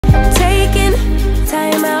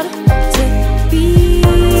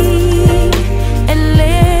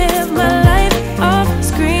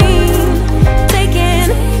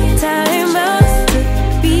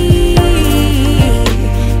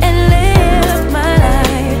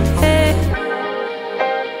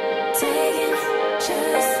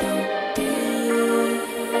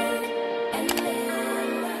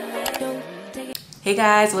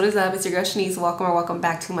guys, what is up? It's your girl Shanice. Welcome or welcome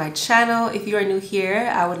back to my channel. If you are new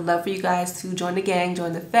here, I would love for you guys to join the gang,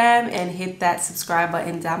 join the fam, and hit that subscribe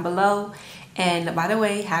button down below. And by the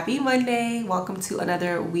way, happy Monday. Welcome to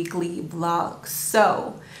another weekly vlog.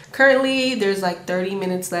 So currently there's like 30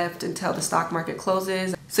 minutes left until the stock market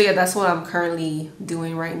closes. So yeah, that's what I'm currently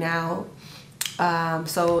doing right now.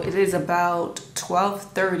 So it is about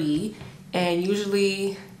 12:30, and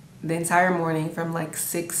usually the entire morning from like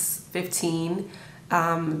 6:15,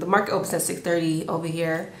 the market opens at 6:30 over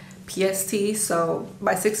here PST. So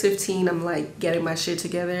by 6:15 I'm like getting my shit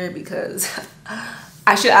together because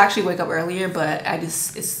I should actually wake up earlier, but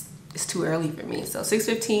it's too early for me. So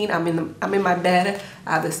 6:15 I'm in my bed.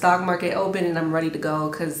 I have the stock market open and I'm ready to go,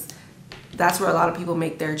 because that's where a lot of people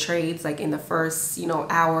make their trades, like in the first,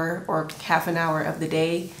 hour or half an hour of the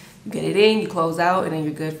day. You get it in, you close out, and then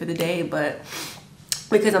you're good for the day. But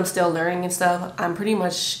because I'm still learning and stuff, I'm pretty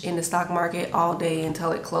much in the stock market all day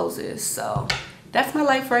until it closes. So that's my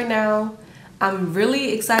life right now. I'm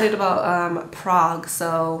really excited about Prog.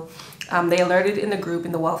 So they alerted in the group,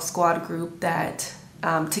 in the Wealth Squad group, that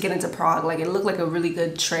to get into Prog. Like, it looked like a really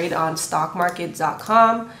good trade on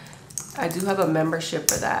stockmarket.com. I do have a membership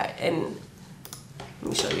for that, and let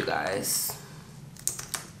me show you guys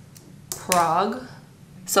Prog.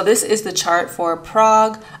 So this is the chart for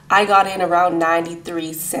Prog. I got in around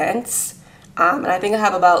 93 cents. And I think I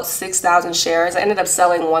have about 6,000 shares. I ended up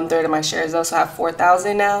selling 1/3 of my shares though, so I have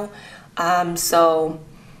 4,000 now. So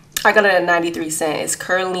I got it at 93 cents. It's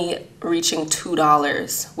currently reaching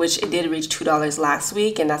 $2, which it did reach $2 last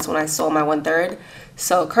week, and that's when I sold my 1/3.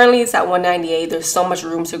 So currently it's at 198. There's so much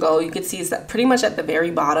room to go. You can see it's pretty much at the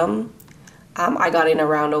very bottom. I got in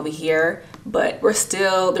around over here, but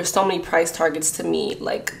there's so many price targets to meet.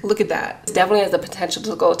 Like, look at that. It definitely has the potential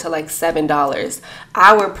to go to like $7.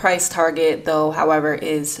 Our price target though, however,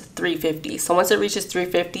 is $3.50. So once it reaches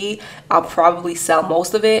 $3.50, I'll probably sell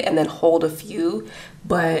most of it and then hold a few.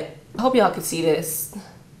 But I hope y'all can see this.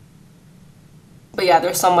 But yeah,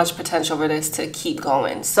 there's so much potential for this to keep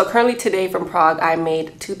going. So currently today from Prog, I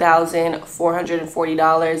made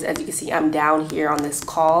 $2,440. As you can see, I'm down here on this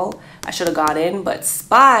call. I should have got in, but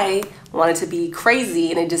SPY wanted to be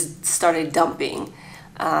crazy and it just started dumping.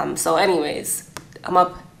 So anyways, I'm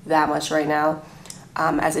up that much right now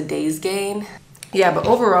as a day's gain. Yeah, but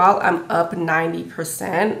overall, I'm up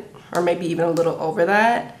 90%, or maybe even a little over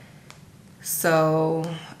that. So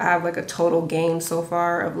I have like a total gain so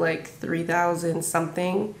far of like 3,000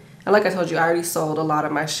 something. And like I told you, I already sold a lot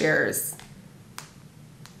of my shares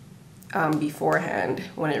beforehand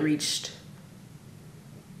when it reached.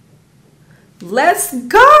 Let's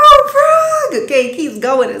go, Prog! Okay, it keeps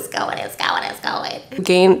going, it's going.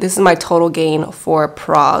 Gain, this is my total gain for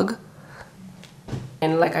Prog.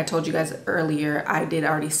 And like I told you guys earlier, I did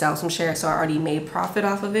already sell some shares, so I already made profit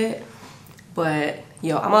off of it. But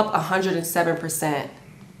yo, I'm up 107%.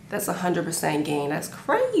 That's 100% gain. That's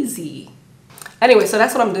crazy. Anyway, so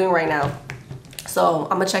that's what I'm doing right now. So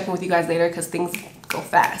I'm gonna check in with you guys later because things go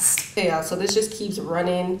fast. Yeah, so this just keeps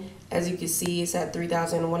running. As you can see, it's at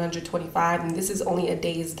 3,125, and this is only a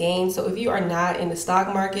day's gain. So if you are not in the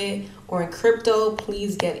stock market or in crypto,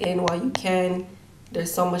 please get in while you can.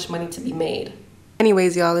 There's so much money to be made.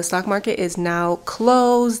 Anyways, y'all, the stock market is now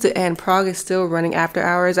closed and Prog is still running after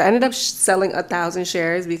hours. I ended up selling 1,000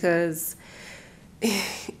 shares because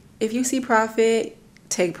if you see profit,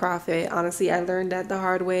 take profit. Honestly, I learned that the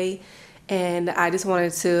hard way, and I just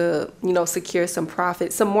wanted to, secure some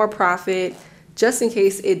profit, some more profit, just in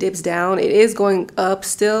case it dips down. It is going up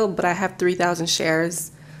still, but I have 3,000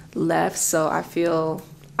 shares left, so I feel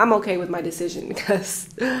I'm okay with my decision because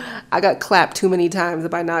I got clapped too many times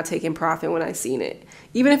by not taking profit when I seen it.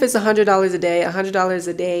 Even if it's $100 a day, $100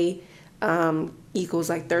 a day equals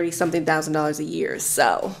like $30-something thousand a year.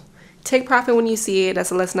 So take profit when you see it. That's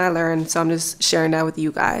a lesson I learned. So I'm just sharing that with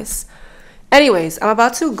you guys. Anyways, I'm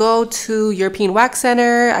about to go to European Wax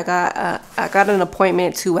Center. I got an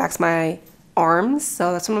appointment to wax my arms.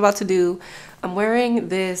 So that's what I'm about to do. I'm wearing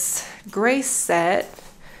this gray set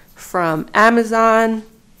from Amazon.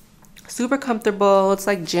 Super comfortable. It's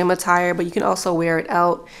like gym attire, but you can also wear it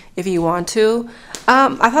out if you want to.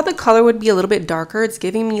 I thought the color would be a little bit darker. It's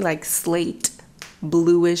giving me like slate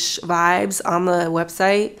bluish vibes on the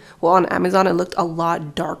website. Well, on Amazon it looked a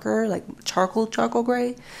lot darker, like charcoal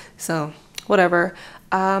gray. So whatever.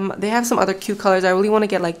 They have some other cute colors. I really want to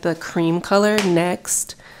get like the cream color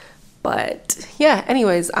next. But yeah,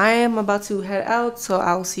 anyways, I am about to head out, so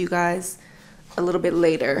I'll see you guys a little bit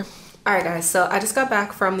later. Alright guys, so I just got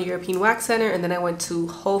back from the European Wax Center, and then I went to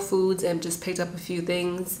Whole Foods and just picked up a few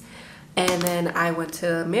things. And then I went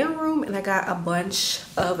to mailroom and I got a bunch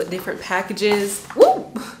of different packages. Woo!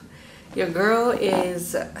 your girl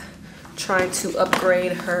is trying to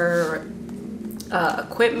upgrade her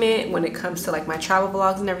equipment when it comes to like my travel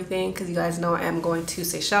vlogs and everything, because you guys know I am going to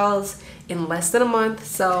Seychelles in less than a month,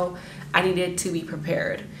 so I needed to be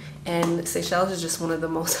prepared. And Seychelles is just one of the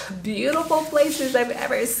most beautiful places I've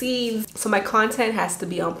ever seen. So my content has to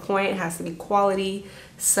be on point, it has to be quality.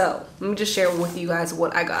 So let me just share with you guys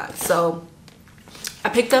what I got. So I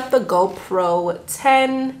picked up the GoPro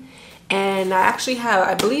 10, and I actually have,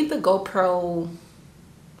 I believe the GoPro,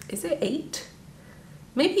 is it 8?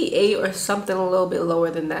 Maybe 8 or something a little bit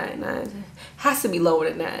lower than that. And it has to be lower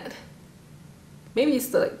than that. Maybe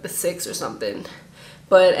it's like the 6 or something.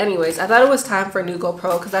 But anyways, I thought it was time for a new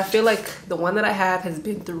GoPro because I feel like the one that I have has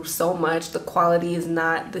been through so much. The quality is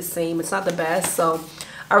not the same. It's not the best. So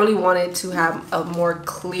I really wanted to have a more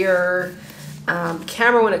clear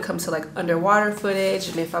camera when it comes to like underwater footage,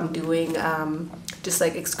 and if I'm doing just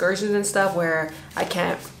like excursions and stuff where I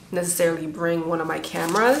can't necessarily bring one of my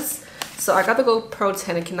cameras. So I got the GoPro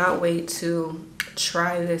 10. I cannot wait to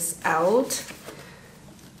try this out.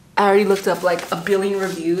 I already looked up like a billion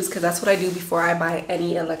reviews because that's what I do before I buy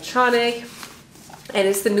any electronic, and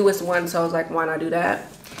it's the newest one, so I was like, why not do that?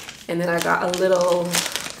 And then I got a little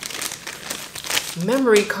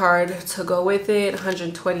memory card to go with it,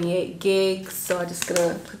 128 gigs, so I'm just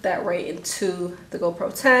gonna put that right into the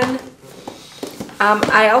GoPro 10.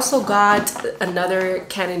 I also got another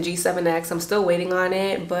Canon G7X. I'm still waiting on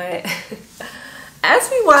it, but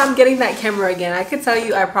ask me why I'm getting that camera again. I could tell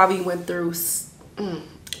you I probably went through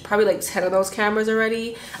probably like 10 of those cameras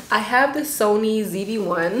already. I have the Sony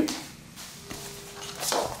ZV-1.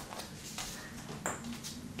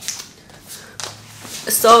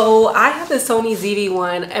 So I have the Sony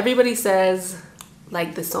ZV-1. Everybody says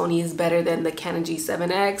like the Sony is better than the Canon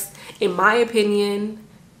G7X. In my opinion,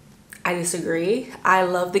 I disagree. I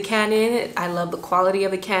love the Canon. I love the quality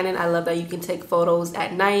of the Canon. I love that you can take photos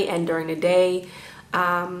at night and during the day.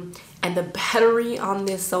 And the battery on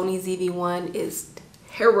this Sony ZV-1 is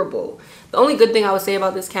terrible. The only good thing I would say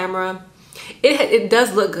about this camera, it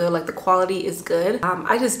does look good, like the quality is good.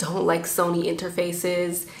 I just don't like Sony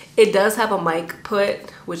interfaces. It does have a mic put,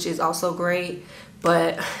 which is also great,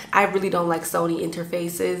 but I really don't like Sony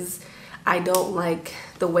interfaces. I don't like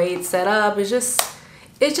the way it's set up. It's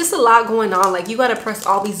just a lot going on. Like you gotta press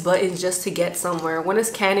all these buttons just to get somewhere. When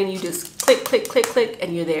it's Canon, you just click, click, click, click,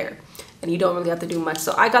 and you're there. And you don't really have to do much.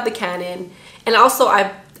 So I got the Canon. And also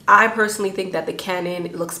I personally think that the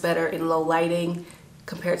Canon looks better in low lighting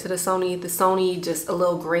compared to the Sony. The Sony just a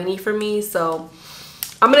little grainy for me. So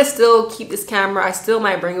I'm gonna still keep this camera. I still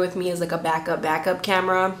might bring it with me as like a backup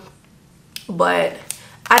camera. But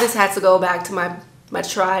I just had to go back to my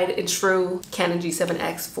tried and true Canon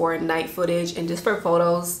G7X for night footage and just for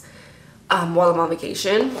photos while I'm on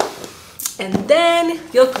vacation. And then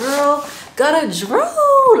your girl got a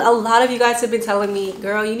drone. A lot of you guys have been telling me,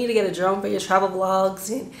 girl, you need to get a drone for your travel vlogs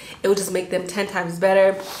and it would just make them 10 times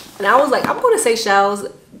better. And I was like, I'm going to Seychelles.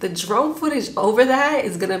 The drone footage over that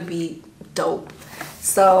is gonna be dope.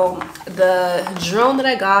 So the drone that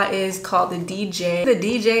I got is called the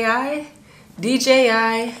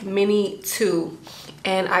DJI Mini 2.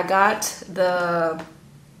 And I got the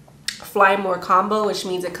Fly More combo, which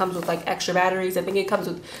means it comes with like extra batteries. I think it comes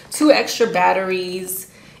with 2 extra batteries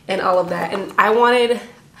and all of that. And I wanted,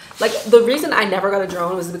 like, the reason I never got a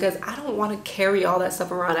drone was because I don't want to carry all that stuff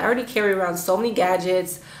around. I already carry around so many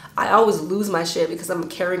gadgets. I always lose my shit because I'm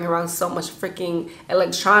carrying around so much freaking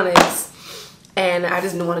electronics, and I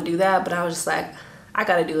just didn't want to do that. But I was just like, I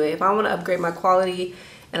gotta do it. If I want to upgrade my quality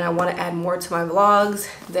and I want to add more to my vlogs,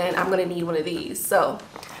 then I'm gonna need one of these. So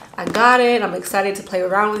I got it. I'm excited to play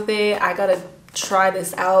around with it. I gotta try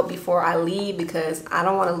this out before I leave because I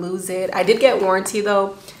don't want to lose it. I did get warranty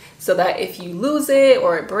though, so that if you lose it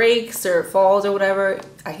or it breaks or it falls or whatever,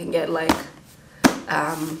 I can get like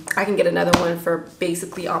I can get another one for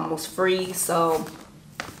basically almost free. So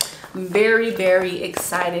I'm very, very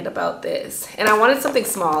excited about this. And I wanted something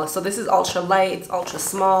small. So this is ultra light, it's ultra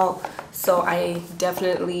small. So I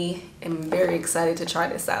definitely am very excited to try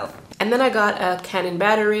this out. And then I got a Canon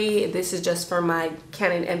battery. This is just for my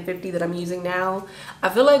Canon M50 that I'm using now. I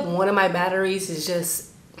feel like one of my batteries is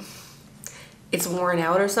just, it's worn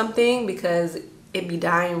out or something because it be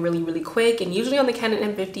dying really, really quick. And usually on the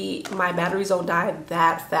Canon M50, my batteries don't die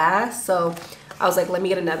that fast. So I was like, let me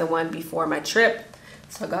get another one before my trip.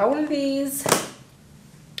 So I got one of these.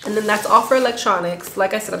 And then that's all for electronics.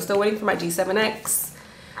 Like I said, I'm still waiting for my G7X.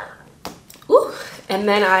 Ooh. And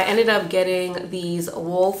then I ended up getting these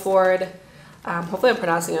Wolford hopefully I'm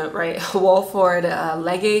pronouncing it right, Wolford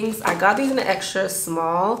leggings. I got these in an extra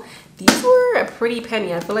small. These were a pretty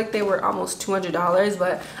penny. I feel like they were almost $200,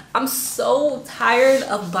 but I'm so tired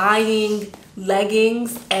of buying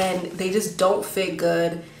leggings and they just don't fit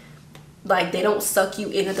good. Like, they don't suck you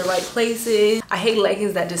in at the right places. I hate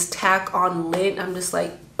leggings that just tack on lint. I'm just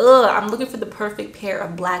like, ugh. I'm looking for the perfect pair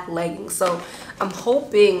of black leggings. So I'm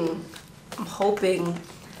hoping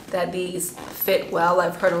that these fit well.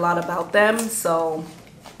 I've heard a lot about them, so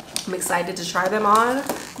I'm excited to try them on.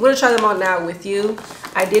 I'm gonna try them on now with you.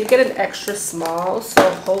 I did get an extra small, so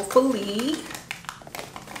hopefully,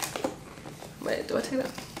 wait, do I take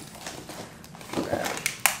that? Okay.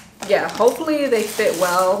 Yeah, hopefully they fit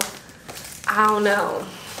well. I don't know.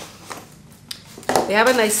 They have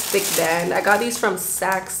a nice thick band. I got these from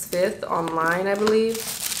Saks Fifth online, I believe.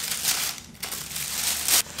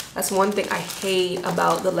 That's one thing I hate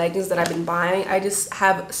about the leggings that I've been buying. I just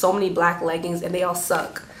have so many black leggings and they all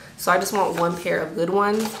suck. So I just want one pair of good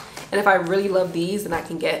ones. And if I really love these, then I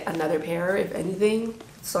can get another pair, if anything,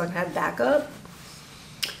 so I can have backup.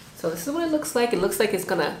 So this is what it looks like. It looks like it's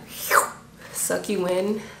gonna suck you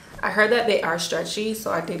in. I heard that they are stretchy,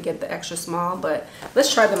 so I did get the extra small, but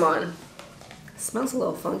let's try them on. It smells a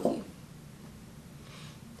little funky.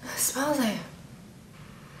 It smells like,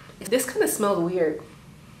 this kind of smells weird,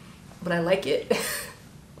 but I like it.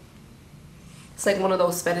 It's like one of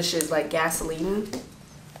those fetishes, like gasoline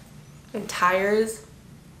and tires.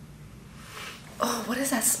 Oh, what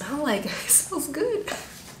does that smell like? It smells good.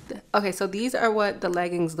 Okay, so these are what the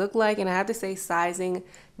leggings look like, and I have to say sizing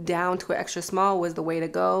down to an extra small was the way to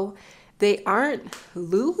go. They aren't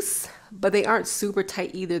loose, but they aren't super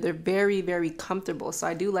tight either. They're very, very comfortable, so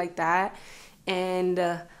I do like that. And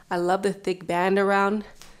I love the thick band around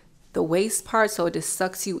the waist part, so it just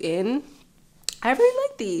sucks you in. I really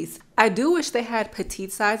like these. I do wish they had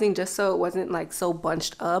petite sizing just so it wasn't like so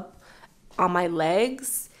bunched up on my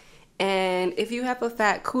legs. And if you have a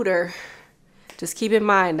fat cooter, just keep in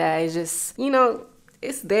mind that it's just, you know,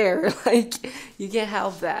 it's there. Like, you can't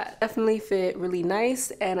help that. Definitely fit really nice,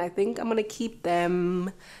 and I think I'm gonna keep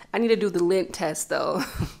them. I need to do the lint test though.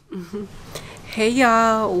 Hey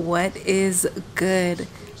y'all, what is good?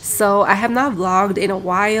 So I have not vlogged in a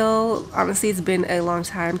while. Honestly, it's been a long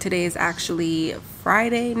time. Today is actually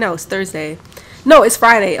Friday. No, it's Thursday. No, it's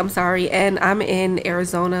Friday. I'm sorry. And I'm in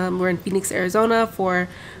Arizona. We're in Phoenix, Arizona for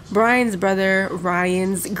Brian's brother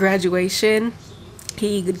Ryan's graduation.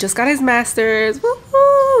 He just got his master's.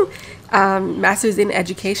 Woohoo! Master's in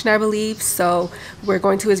education, I believe. So we're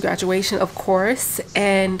going to his graduation, of course.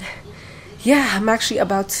 And yeah, I'm actually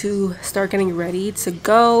about to start getting ready to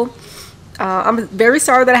go. I'm very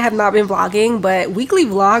sorry that I have not been vlogging, but weekly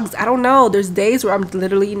vlogs, I don't know. There's days where I'm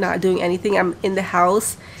literally not doing anything. I'm in the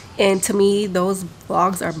house, and to me, those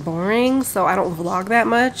vlogs are boring, so I don't vlog that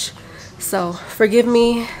much. So forgive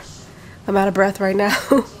me. I'm out of breath right now.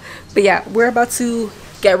 But yeah, we're about to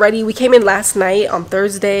get ready. We came in last night on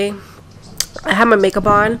Thursday. I have my makeup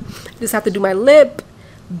on. Just have to do my lip.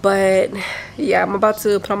 But yeah, I'm about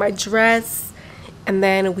to put on my dress, and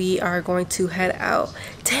then we are going to head out.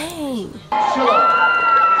 Dang.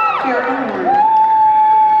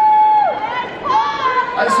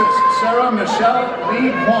 Isis Sarah Michelle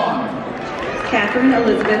Lee Kwan. Catherine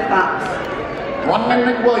Elizabeth Fox. Ryan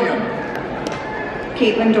McWilliam.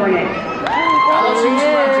 Caitlin Dornick. Allison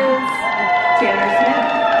Swanson. Taylor Smith.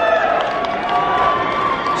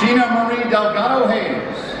 Gina Marie Delgado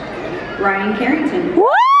Hayes. Ryan Carrington. Woo!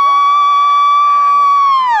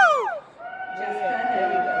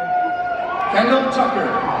 Kendall Tucker.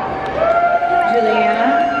 Juliana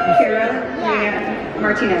Kara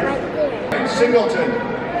Martinez. Singleton.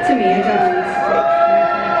 Tamia Jones.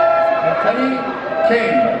 Penny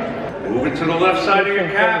King. Move it to the left side of your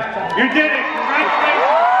cap. You did it!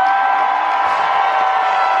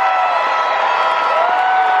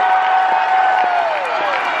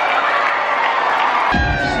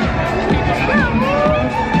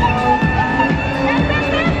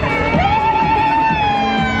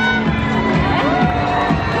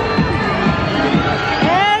 Congratulations!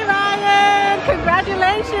 Hey Ryan,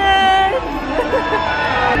 congratulations!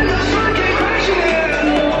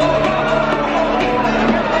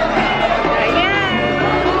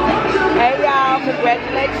 Hey y'all,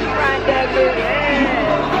 congratulations, Ryan Douglas.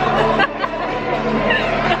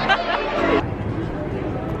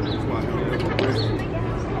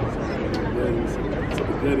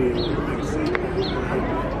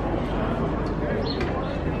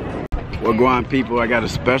 Well, Guan people, I got a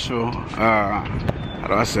special, how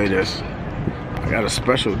do I say this? I got a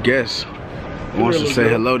special guest who wants to say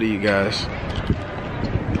hello to you guys. So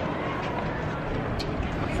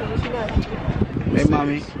what you got?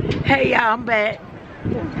 mommy. Hey, y'all, I'm back.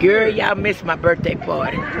 Girl, y'all missed my birthday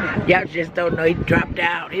party. Y'all just don't know it dropped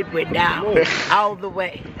down. It went down all the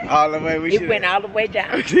way. All the way. It went all the way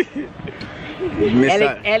down.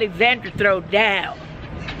 Alexandra throw down.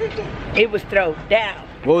 It was thrown down.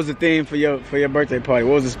 What was the theme for your birthday party?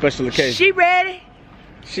 What was the special occasion? She ready?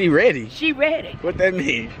 She ready? She ready. What that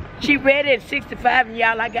mean? She ready at 65, and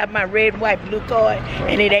y'all, I got my red, white, blue card,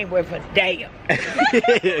 and it ain't worth a damn.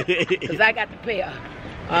 Because I got to pay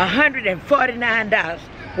 $149.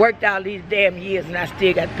 Worked all these damn years, and I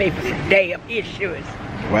still got to pay for some damn insurance.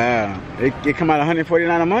 Wow. It come out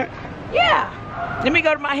 $149 a month? Yeah. Let me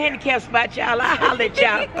go to my handicap spot, y'all. I'll holler at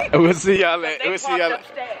y'all. We'll see y'all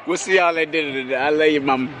at dinner. I love you,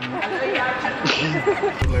 mama.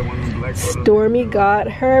 Stormy got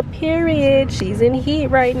her period. She's in heat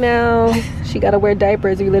right now. She gotta wear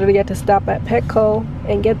diapers. We literally had to stop at Petco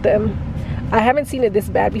and get them. I haven't seen it this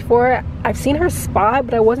bad before. I've seen her spot,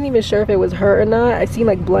 but I wasn't even sure if it was her or not. I've seen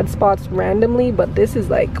like blood spots randomly, but this is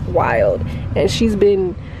like wild. And she's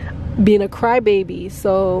been being a crybaby,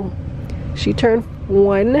 so she turned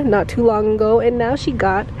 1 not too long ago, and now she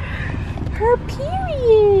got her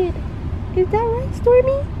period. Is that right,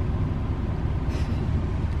 Stormy?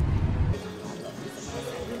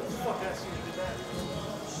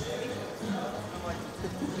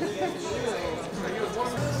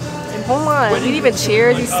 Hold on, we didn't even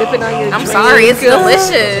cheers. He's sipping on your drink. I'm sorry, it's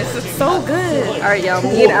delicious. It's so good. All right, y'all,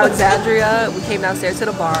 me and Alexandria, we came downstairs to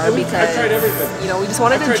the bar because, you know, we just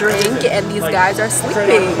wanted to drink, and these guys are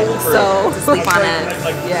sleeping. So, Sleep on us.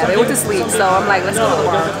 Yeah, they went to sleep. So I'm like, let's go to the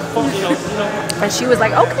bar. And she was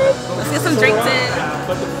like, okay. Let's get some drinks in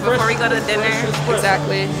before we go to dinner.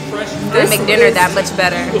 Exactly. This make dinner that much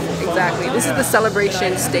better. Exactly. This is the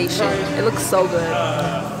celebration station. It looks so good.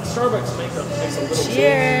 Starbucks makes a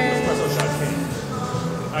Cheers. espresso shot cake.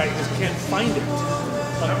 I just can't find it.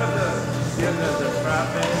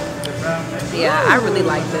 Yeah, I really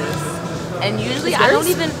like this. And usually I don't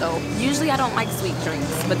even usually I don't like sweet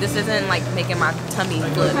drinks, but this isn't like making my tummy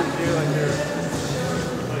good.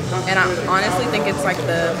 And I honestly think it's like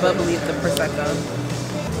the bubbly, the Prosecco.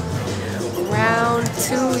 Round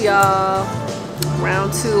 2, y'all.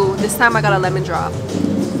 Round 2. This time I got a lemon drop.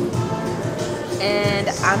 And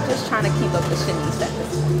I'm just trying to keep up with Shanice at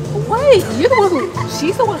this point. Wait, you're the one who,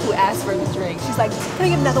 she's the one who asked for the drink. She's like, can I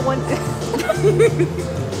get another one?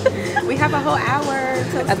 We have a whole hour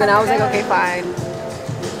to And then I was like, okay, fine.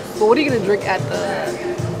 But what are you gonna drink at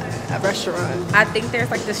the restaurant? I think there's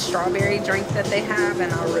like this strawberry drink that they have,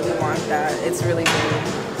 and I really want that. It's really good.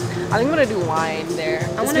 I think I'm gonna do wine there.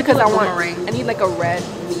 I want because to do a I boomerang. I need like a red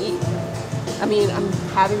meat. I mean, I'm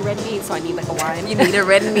having red meat, so I need like a wine. You need a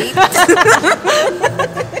red meat?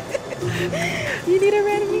 You need a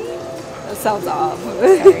red meat? That sounds off.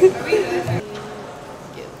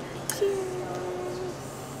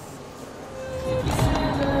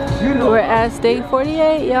 We're at State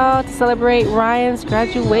 48, y'all, to celebrate Ryan's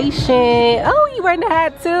graduation. Oh, you wearing the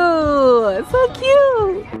hat too. It's so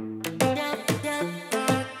cute.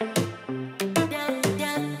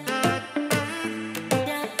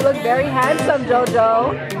 You look very handsome,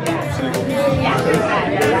 JoJo.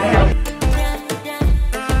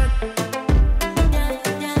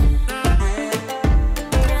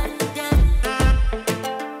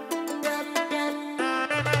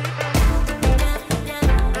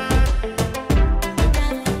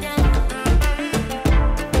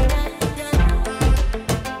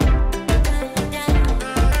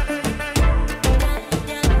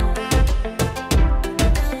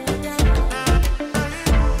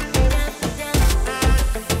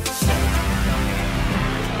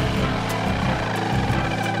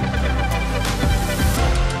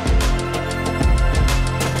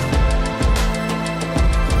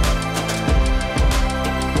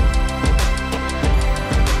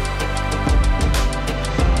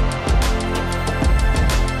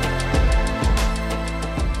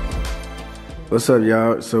 What's up,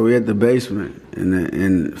 y'all? So we at the basement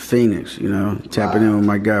in Phoenix, you know, tapping in with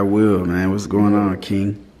my guy Will, man. What's going on,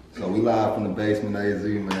 King? So we live from the basement, AZ,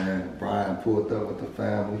 man. Brian pulled up with the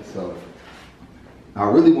family, so I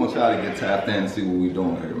really want y'all to get tapped in and see what we're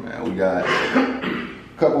doing here, man. We got a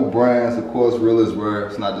couple brands, of course. Real is rare.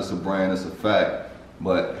 It's not just a brand, it's a fact.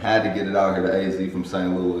 But had to get it out here to AZ from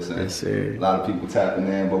St. Louis, and Yes, sir. a lot of people tapping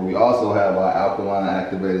in. But we also have our alkaline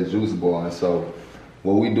activated juice bar, and so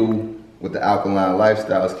what we do with the alkaline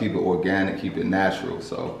lifestyle is keep it organic, keep it natural.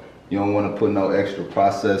 So you don't want to put no extra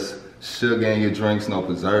processed sugar in your drinks, no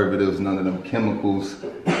preservatives, none of them chemicals,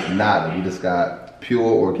 nada. We just got pure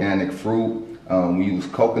organic fruit, We use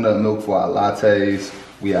coconut milk for our lattes.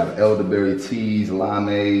 We have elderberry teas,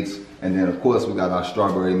 limeades, and then of course we got our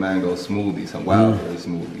strawberry mango smoothies and wild berry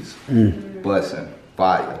smoothies. Blessing,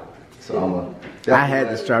 fire. So I had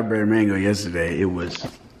the strawberry mango yesterday. It was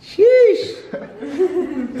sheesh.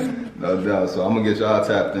 No doubt. So I'm gonna get y'all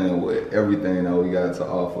tapped in with everything that we got to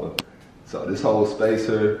offer. So this whole space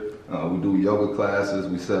here, we do yoga classes.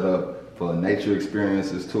 We set up for nature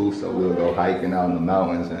experiences too. So we'll go hiking out in the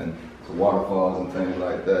mountains and to waterfalls and things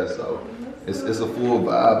like that. So it's a full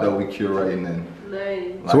vibe that we curating. And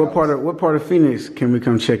Nice. So what part of Phoenix can we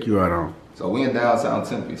come check you out on? so we in downtown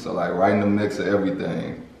Tempe. So like right in the mix of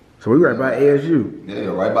everything. So we right by ASU. Yeah,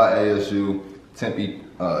 right by ASU, Tempe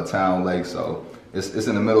Town Lake. So it's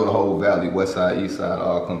in the middle of the whole valley, west side, east side,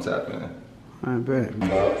 all come tap in. I bet.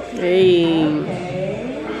 Hey.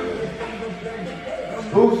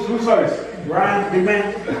 Who's first? Ryan, big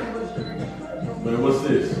man? Man, what's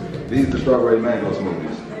this? These are the strawberry mango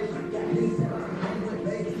smoothies.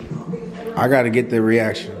 I gotta get the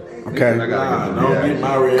reaction. Okay. I gotta Don't get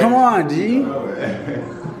my reaction. Come on, G.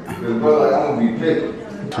 Cause bro, like, I'm gonna be picky.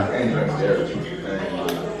 I can't drink dairy.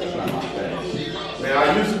 It's not my thing. Man, I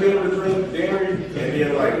used to be able to drink dairy, and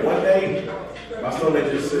then like one day, my stomach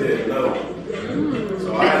just said no.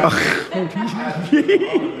 So I had to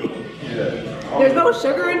There's no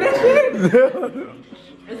sugar in that shit?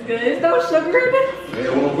 It's good. There's no sugar in it?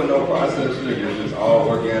 Yeah, we don't put no processed sugar. It's just all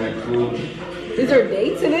organic fruit. Is there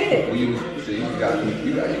dates in it? We use, see, you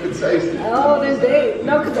can taste it. Oh, there's dates.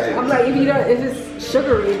 No, because I'm like, if it's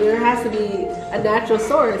sugary, there has to be a natural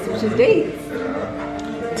source, which is dates.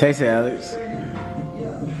 Taste it, Alex.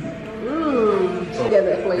 Get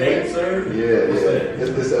that flavor. date, sir. Yeah.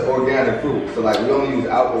 It's an organic fruit. So like we only use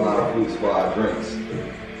alkaline fruits for our drinks.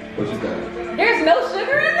 What you think? There's no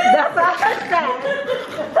sugar in this? That's what I said.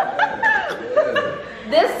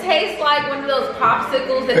 This tastes like one of those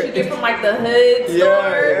popsicles that you get from like the hood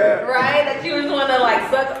store, right? That you just want to like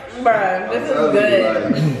suck. Bruh, this is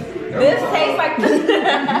good. This tastes like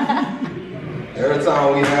Every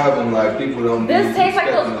time we have them, like people don't. This tastes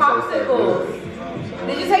like those expecting popsicles. it to taste that good.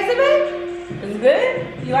 Did you taste it, babe? It's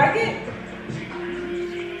good? You like it?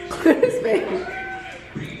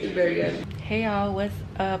 It's very good. Hey y'all, what's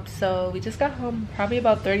up? So we just got home probably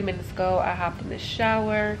about 30 minutes ago. I hopped in the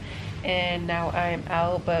shower and now I'm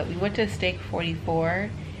out, but we went to Steak 44,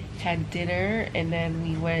 had dinner, and then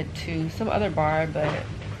we went to some other bar, but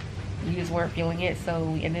we just weren't feeling it, so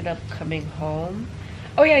we ended up coming home.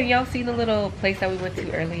 Oh yeah, and y'all seen the little place that we went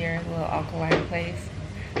to earlier, the little alkaline place.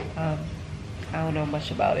 I don't know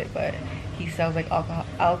much about it, but he sells like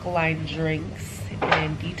alkaline drinks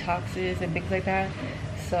and detoxes and things like that.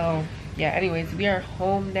 So yeah, anyways, we are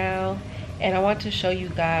home now, and I want to show you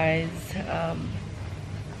guys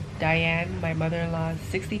Diane, my mother-in-law's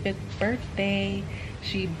 65th birthday.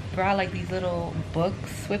 She brought like these little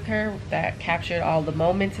books with her that captured all the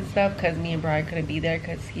moments and stuff, because me and Brian couldn't be there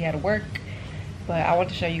because he had work. But I want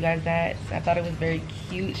to show you guys that. I thought it was very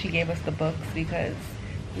cute. She gave us the books because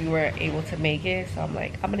we were able to make it, so I'm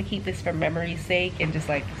like, I'm gonna keep this for memory's sake and just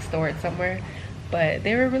like store it somewhere. But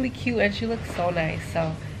they were really cute and she looked so nice,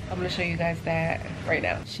 so I'm gonna show you guys that right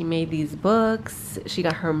now. She made these books. She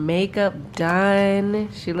got her makeup done.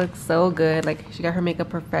 She looks so good. Like, she got her makeup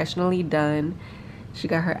professionally done. She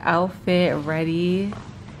got her outfit ready.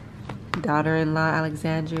 Daughter-in-law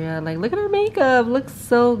Alexandria, like, look at her makeup. Looks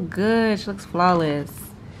so good. She looks flawless.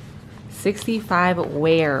 65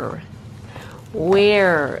 where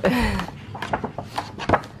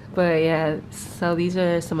but yeah, so these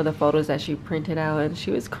are some of the photos that she printed out, and she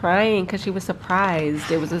was crying because she was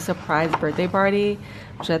surprised. It was a surprise birthday party,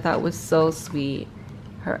 which I thought was so sweet.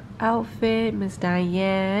 Her outfit, Miss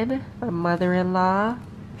Diane, my mother-in-law,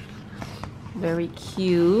 very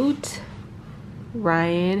cute.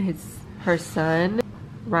 Ryan, her son,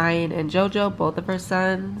 Ryan and Jojo, both of her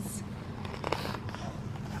sons.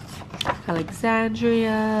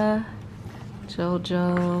 Alexandria,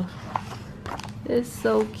 Jojo. It's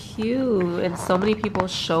so cute, and so many people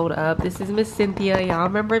showed up. This is Miss Cynthia. Y'all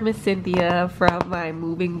remember Miss Cynthia from my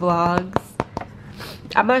moving vlogs?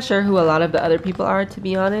 I'm not sure who a lot of the other people are, to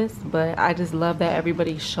be honest, but I just love that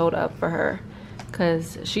everybody showed up for her,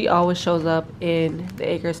 because she always shows up in the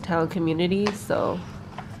Acrestown community. So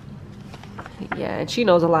yeah, and she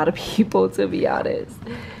knows a lot of people, to be honest.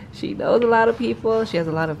 She knows a lot of people. She has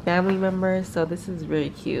a lot of family members, so this is really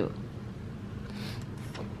cute.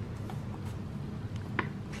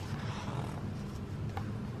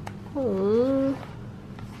 Aww.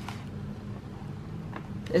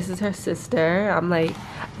 This is her sister. I'm like,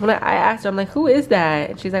 when I asked her, I'm like, who is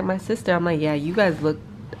that? And she's like, my sister. I'm like, yeah, you guys look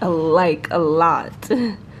alike a lot.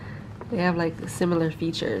 They have like similar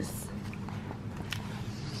features.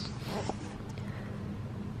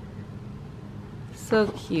 So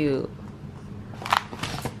cute.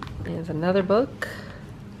 There's another book.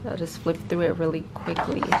 I'll just flip through it really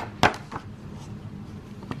quickly.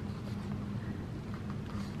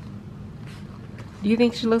 Do you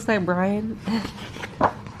think she looks like Brian?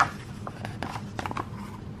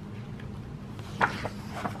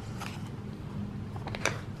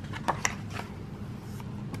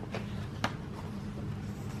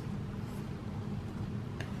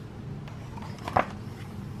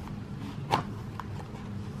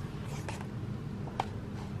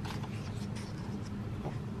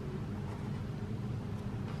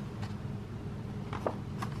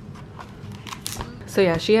 So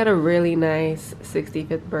yeah, she had a really nice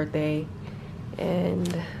 65th birthday,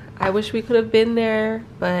 and I wish we could have been there,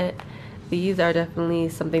 but these are definitely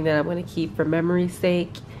something that I'm going to keep for memory's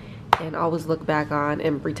sake and always look back on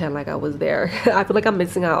and pretend like I was there. I feel like I'm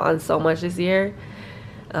missing out on so much this year,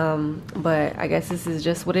 but I guess this is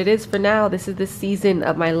just what it is for now. This is the season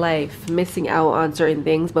of my life, missing out on certain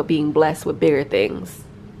things but being blessed with bigger things.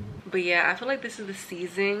 But yeah, I feel like this is the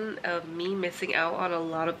season of me missing out on a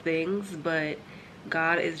lot of things, but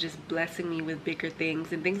God is just blessing me with bigger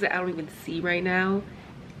things, and things that I don't even see right now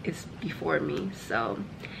is before me. So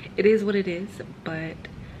it is what it is, but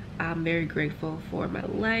I'm very grateful for my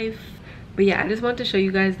life. But yeah, I just wanted to show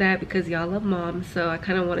you guys that because y'all love mom, so I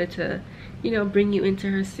kind of wanted to, you know, bring you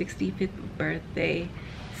into her 65th birthday.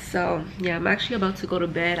 So yeah, I'm actually about to go to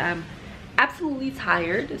bed. I'm absolutely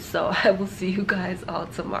tired, so I will see you guys all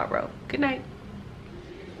tomorrow. Good night.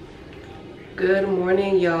 Good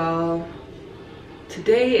morning, y'all.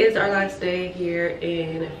 Today is our last day here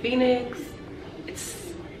in Phoenix.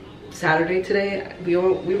 It's Saturday today. We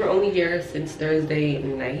were only here since Thursday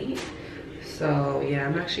night. So yeah,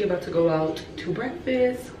 I'm actually about to go out to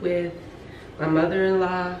breakfast with my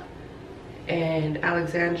mother-in-law and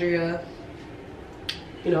Alexandria.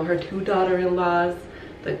 You know, her two daughter-in-laws,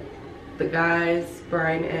 the guys,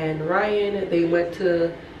 Brian and Ryan. They went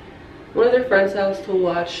to one of their friends' house to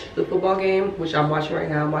watch the football game, which I'm watching right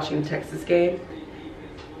now. I'm watching the Texas game.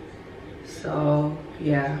 So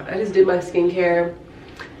yeah, I just did my skincare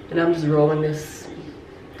and I'm just rolling this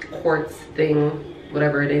quartz thing,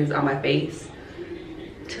 whatever it is, on my face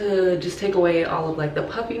to just take away all of like the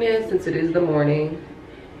puffiness, since it is the morning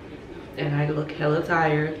and I look hella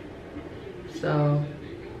tired. So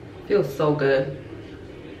it feels so good.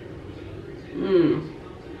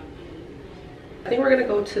 I think we're gonna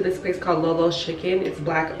go to this place called Lolo's Chicken. It's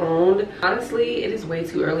black owned. Honestly, it is way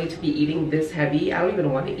too early to be eating this heavy. I don't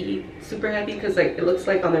even want to eat super heavy because like it looks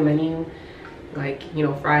like on their menu, like, you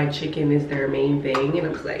know, fried chicken is their main thing, and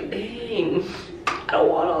I'm just like, dang, I don't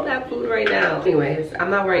want all that food right now. Anyways, I'm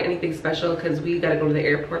not wearing anything special because we gotta go to the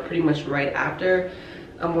airport pretty much right after.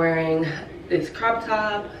 I'm wearing this crop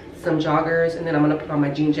top, some joggers, and then I'm gonna put on my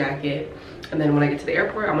jean jacket, and then when I get to the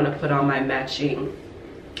airport I'm gonna put on my matching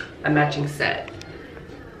set.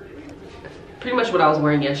 Pretty much what I was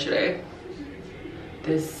wearing yesterday.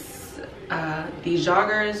 These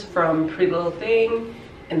joggers from Pretty Little Thing,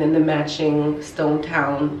 and then the matching Stone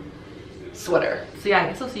Town sweater. So yeah, I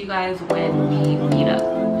guess I'll see you guys when we meet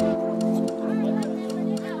up.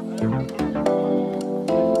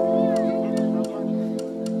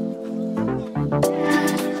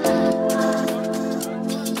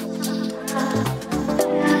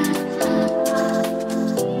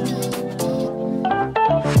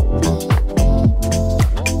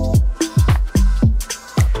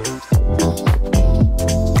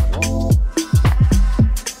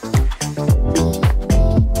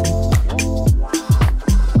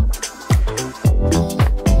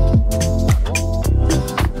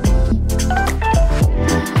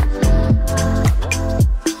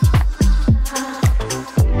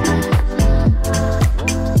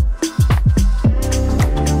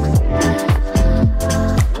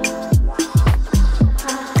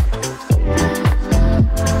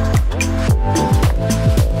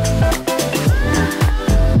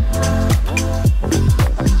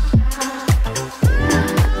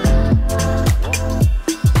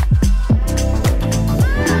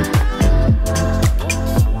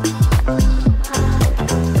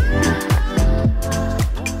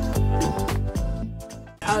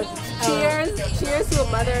 Cheers to a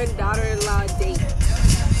mother and daughter-in-law date.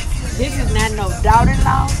 This is not no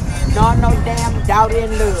daughter-in-law, nor no damn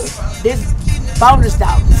daughter-in-law. This bonus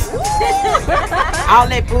daughters. All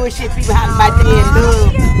that bullshit people hollering about they in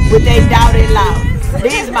love with their daughter-in-law.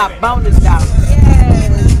 These is my bonus daughters.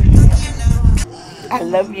 Yes. I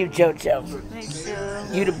love you, JoJo.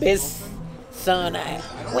 You the best son I.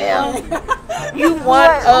 Well, you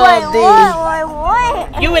one of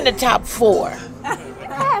the. You in the top 4.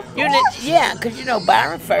 You in the, yeah, cause you know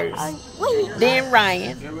Byron first, then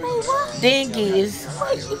Ryan, then Giz,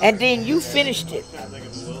 and then you finished it.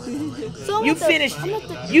 You finished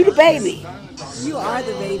it. You the baby. You are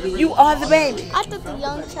the baby. You are the baby. I thought the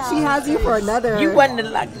young child. She has you for another. You wasn't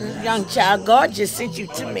the young child. God just sent you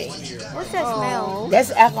to me. What's that smell?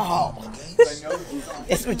 That's alcohol.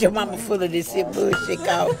 That's what your mama full of this here bullshit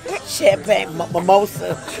called champagne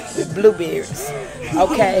mimosa with blueberries.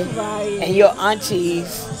 Okay? And your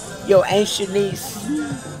aunties, your Aunt Shanice,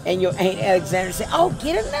 and your Aunt Alexandra say, oh,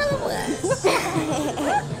 get another one.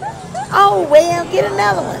 Oh, well, get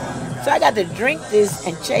another one. So I got to drink this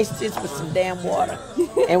and chase this with some damn water.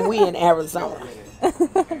 And we in Arizona.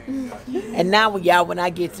 And now, y'all, when I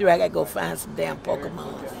get through, I got to go find some damn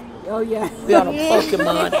Pokemon. Oh, yeah. We on a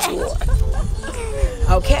Pokemon tour.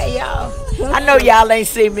 Okay, y'all. I know y'all ain't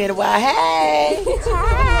seen me in a while. Hey.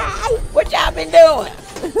 What y'all been doing?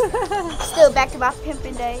 Still back to my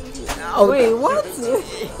pimping days. Oh, wait, what?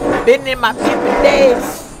 Been in my pimping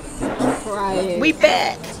days. Right. We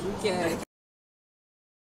back. Okay.